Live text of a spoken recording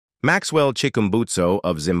Maxwell Chikumbutso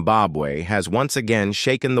of Zimbabwe has once again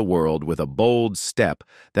shaken the world with a bold step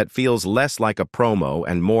that feels less like a promo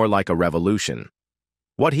and more like a revolution.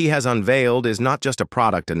 What he has unveiled is not just a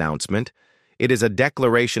product announcement, it is a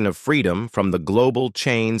declaration of freedom from the global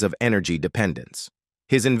chains of energy dependence.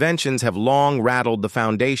 His inventions have long rattled the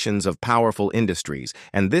foundations of powerful industries,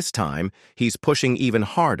 and this time he's pushing even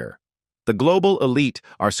harder. The global elite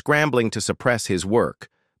are scrambling to suppress his work,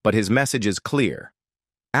 but his message is clear.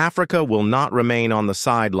 Africa will not remain on the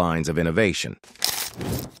sidelines of innovation.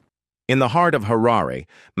 In the heart of Harare,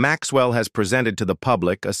 Maxwell has presented to the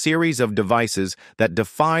public a series of devices that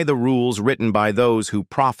defy the rules written by those who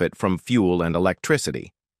profit from fuel and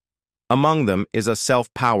electricity. Among them is a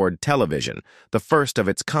self-powered television, the first of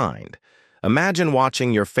its kind. Imagine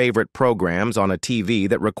watching your favorite programs on a TV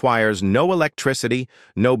that requires no electricity,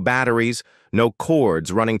 no batteries, no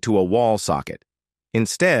cords running to a wall socket.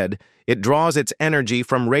 Instead, it draws its energy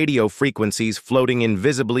from radio frequencies floating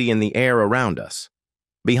invisibly in the air around us.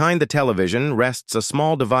 Behind the television rests a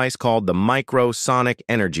small device called the Microsonic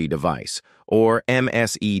Energy Device, or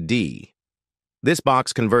MSED. This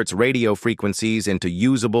box converts radio frequencies into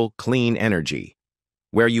usable, clean energy.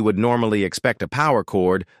 Where you would normally expect a power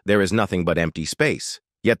cord, there is nothing but empty space.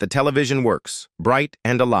 Yet the television works, bright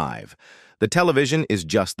and alive. The television is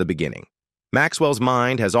just the beginning. Maxwell's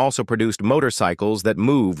mind has also produced motorcycles that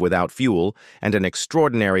move without fuel and an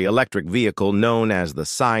extraordinary electric vehicle known as the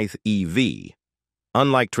Scythe EV.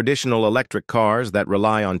 Unlike traditional electric cars that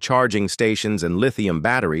rely on charging stations and lithium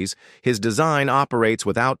batteries, his design operates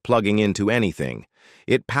without plugging into anything.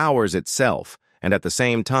 It powers itself, and at the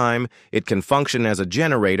same time, it can function as a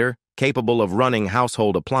generator capable of running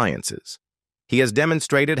household appliances. He has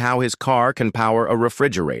demonstrated how his car can power a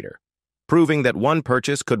refrigerator, proving that one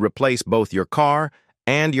purchase could replace both your car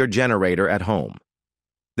and your generator at home.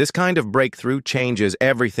 This kind of breakthrough changes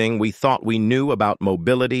everything we thought we knew about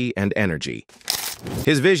mobility and energy.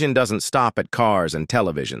 His vision doesn't stop at cars and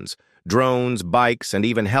televisions. Drones, bikes, and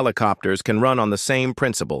even helicopters can run on the same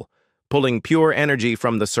principle, pulling pure energy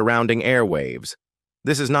from the surrounding airwaves.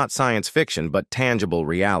 This is not science fiction, but tangible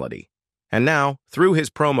reality. And now, through his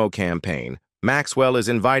promo campaign, Maxwell is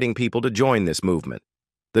inviting people to join this movement.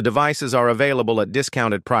 The devices are available at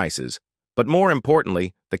discounted prices, but more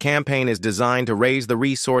importantly, the campaign is designed to raise the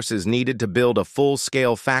resources needed to build a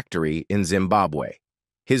full-scale factory in Zimbabwe.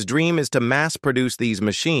 His dream is to mass-produce these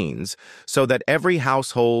machines so that every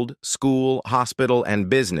household, school, hospital, and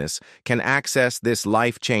business can access this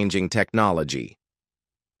life-changing technology.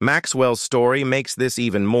 Maxwell's story makes this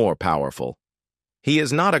even more powerful. He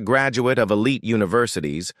is not a graduate of elite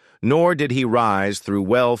universities, nor did he rise through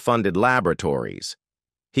well-funded laboratories.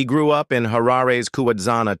 He grew up in Harare's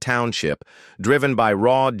Kuwadzana township, driven by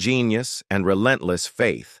raw genius and relentless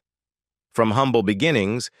faith. From humble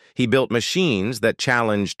beginnings, he built machines that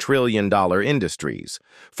challenged trillion-dollar industries.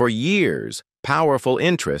 For years, powerful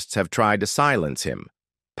interests have tried to silence him.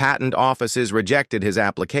 Patent offices rejected his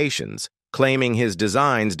applications, claiming his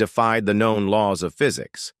designs defied the known laws of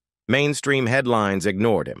physics. Mainstream headlines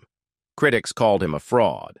ignored him. Critics called him a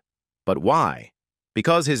fraud. But why?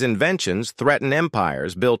 Because his inventions threaten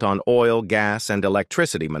empires built on oil, gas, and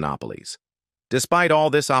electricity monopolies. Despite all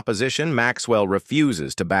this opposition, Maxwell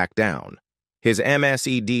refuses to back down. His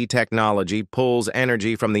MSED technology pulls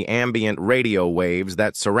energy from the ambient radio waves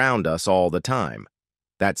that surround us all the time.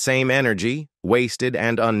 That same energy, wasted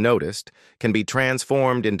and unnoticed, can be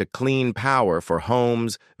transformed into clean power for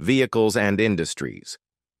homes, vehicles, and industries.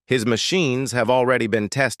 His machines have already been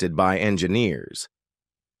tested by engineers.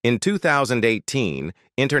 In 2018,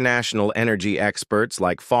 international energy experts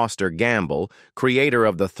like Foster Gamble, creator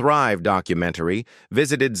of the Thrive documentary,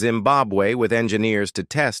 visited Zimbabwe with engineers to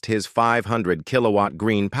test his 500-kilowatt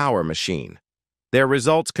green power machine. Their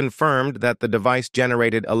results confirmed that the device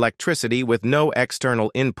generated electricity with no external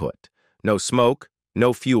input, no smoke,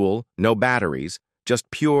 no fuel, no batteries, just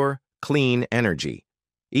pure, clean energy.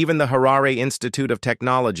 Even the Harare Institute of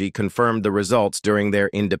Technology confirmed the results during their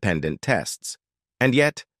independent tests. And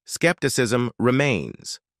yet, skepticism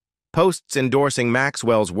remains. Posts endorsing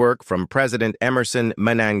Maxwell's work from President Emerson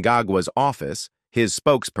Mnangagwa's office, his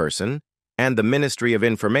spokesperson, and the Ministry of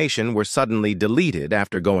Information were suddenly deleted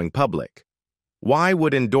after going public. Why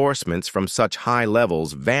would endorsements from such high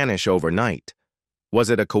levels vanish overnight? Was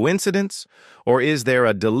it a coincidence, or is there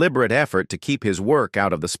a deliberate effort to keep his work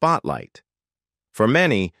out of the spotlight? For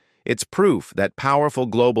many, it's proof that powerful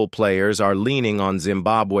global players are leaning on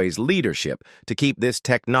Zimbabwe's leadership to keep this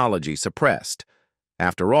technology suppressed.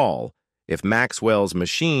 After all, if Maxwell's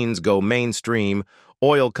machines go mainstream,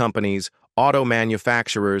 oil companies, auto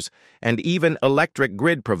manufacturers, and even electric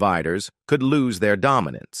grid providers could lose their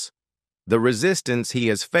dominance. The resistance he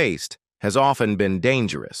has faced has often been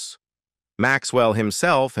dangerous. Maxwell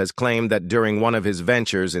himself has claimed that during one of his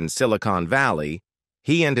ventures in Silicon Valley,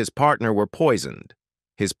 he and his partner were poisoned.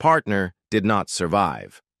 His partner did not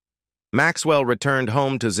survive. Maxwell returned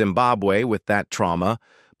home to Zimbabwe with that trauma,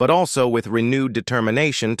 but also with renewed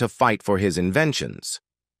determination to fight for his inventions.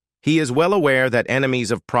 He is well aware that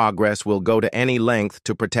enemies of progress will go to any length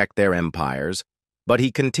to protect their empires, but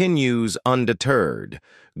he continues undeterred,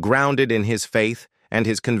 grounded in his faith and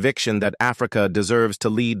his conviction that Africa deserves to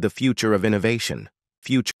lead the future of innovation.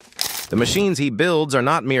 The machines he builds are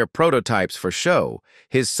not mere prototypes for show.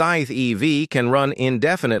 His Scythe EV can run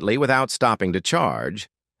indefinitely without stopping to charge,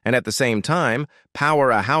 and at the same time,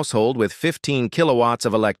 power a household with 15 kilowatts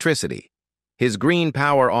of electricity. His green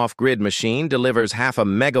power off-grid machine delivers 0.5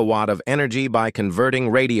 megawatt of energy by converting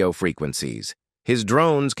radio frequencies. His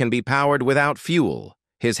drones can be powered without fuel.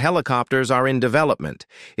 His helicopters are in development.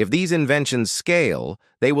 If these inventions scale,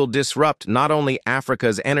 they will disrupt not only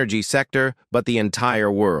Africa's energy sector, but the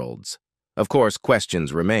entire world's. Of course,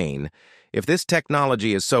 questions remain. If this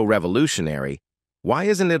technology is so revolutionary, why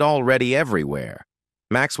isn't it already everywhere?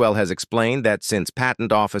 Maxwell has explained that since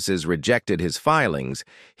patent offices rejected his filings,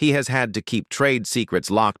 he has had to keep trade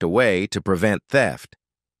secrets locked away to prevent theft.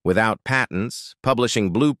 Without patents,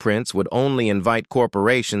 publishing blueprints would only invite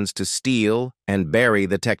corporations to steal and bury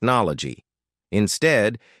the technology.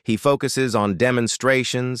 Instead, he focuses on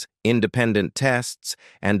demonstrations, independent tests,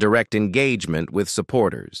 and direct engagement with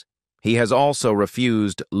supporters. He has also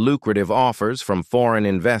refused lucrative offers from foreign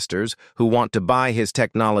investors who want to buy his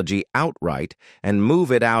technology outright and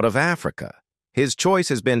move it out of Africa. His choice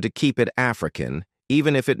has been to keep it African,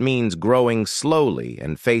 even if it means growing slowly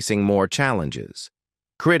and facing more challenges.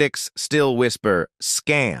 Critics still whisper,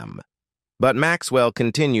 "Scam," but Maxwell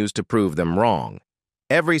continues to prove them wrong.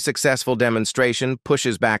 Every successful demonstration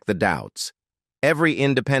pushes back the doubts. Every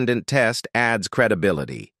independent test adds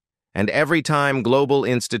credibility. And every time global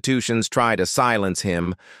institutions try to silence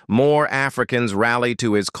him, more Africans rally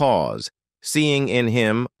to his cause, seeing in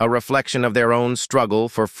him a reflection of their own struggle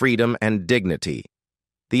for freedom and dignity.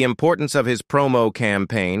 The importance of his promo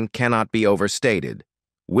campaign cannot be overstated.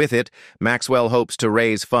 With it, Maxwell hopes to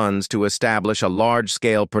raise funds to establish a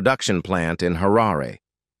large-scale production plant in Harare.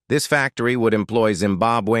 This factory would employ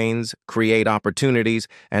Zimbabweans, create opportunities,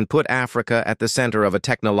 and put Africa at the center of a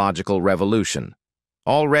technological revolution.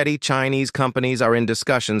 Already, Chinese companies are in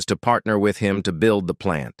discussions to partner with him to build the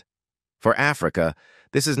plant. For Africa,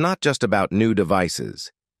 this is not just about new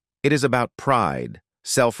devices. It is about pride,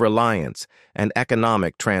 self-reliance, and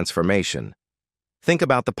economic transformation. Think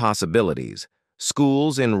about the possibilities.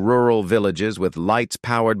 Schools in rural villages with lights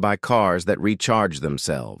powered by cars that recharge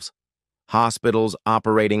themselves. Hospitals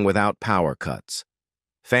operating without power cuts.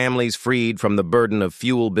 Families freed from the burden of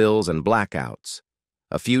fuel bills and blackouts.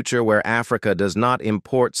 A future where Africa does not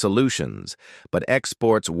import solutions, but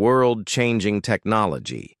exports world-changing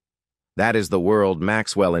technology. That is the world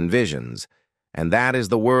Maxwell envisions, and that is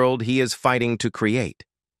the world he is fighting to create.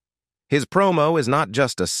 His promo is not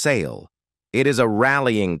just a sale, it is a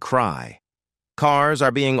rallying cry. Cars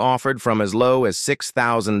are being offered from as low as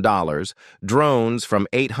 $6,000, drones from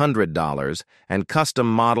 $800, and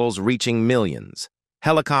custom models reaching millions.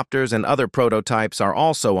 Helicopters and other prototypes are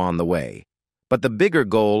also on the way. But the bigger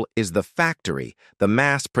goal is the factory, the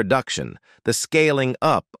mass production, the scaling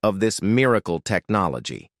up of this miracle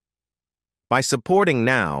technology. By supporting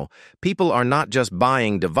now, people are not just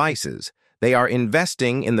buying devices, they are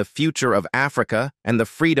investing in the future of Africa and the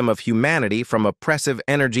freedom of humanity from oppressive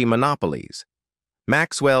energy monopolies.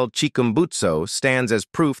 Maxwell Chikumbutso stands as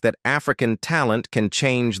proof that African talent can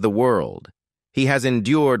change the world. He has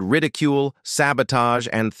endured ridicule, sabotage,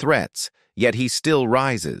 and threats, yet he still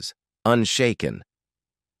rises, unshaken.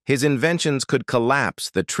 His inventions could collapse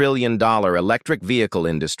the trillion-dollar electric vehicle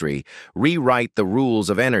industry, rewrite the rules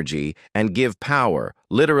of energy, and give power,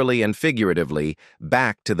 literally and figuratively,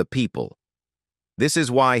 back to the people. This is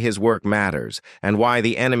why his work matters, and why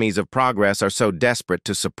the enemies of progress are so desperate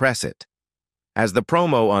to suppress it. As the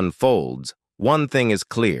promo unfolds, one thing is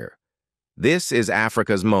clear. This is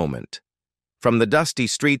Africa's moment. From the dusty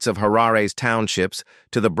streets of Harare's townships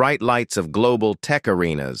to the bright lights of global tech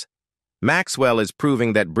arenas, Maxwell is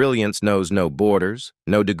proving that brilliance knows no borders,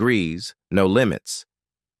 no degrees, no limits.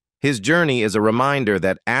 His journey is a reminder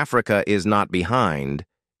that Africa is not behind,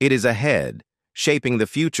 it is ahead, shaping the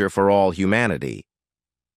future for all humanity.